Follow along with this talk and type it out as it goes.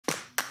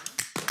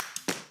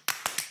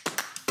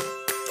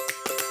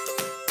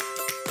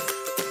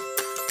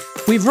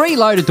We've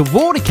reloaded the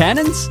water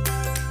cannons.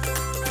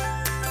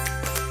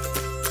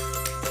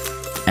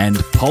 And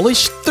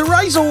polished the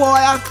razor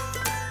wire.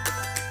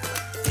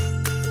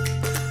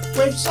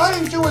 We've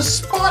saved you a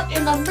spot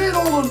in the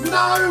middle of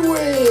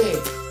nowhere.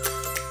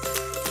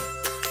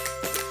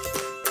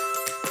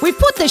 We've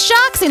put the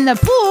sharks in the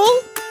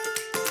pool.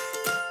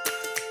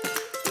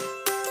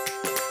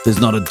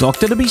 There's not a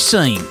doctor to be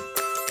seen.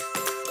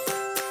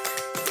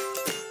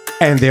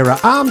 And there are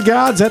armed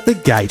guards at the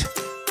gate.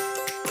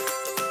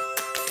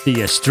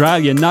 The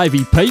Australian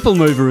Navy People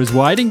Mover is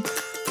waiting.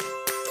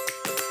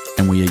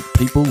 And we eat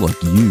people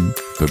like you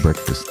for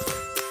breakfast.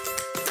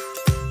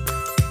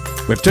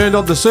 We've turned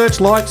on the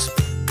searchlights.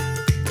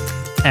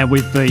 And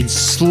we've been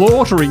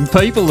slaughtering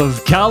people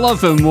of colour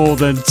for more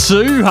than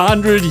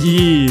 200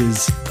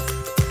 years.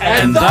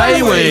 And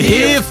they were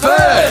here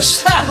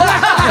first!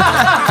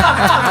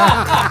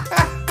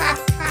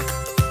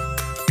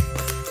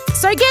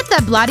 So get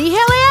the bloody hell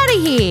out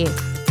of here.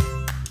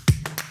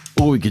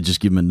 Or we could just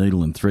give them a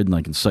needle and thread and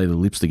they can sew their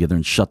lips together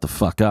and shut the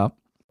fuck up.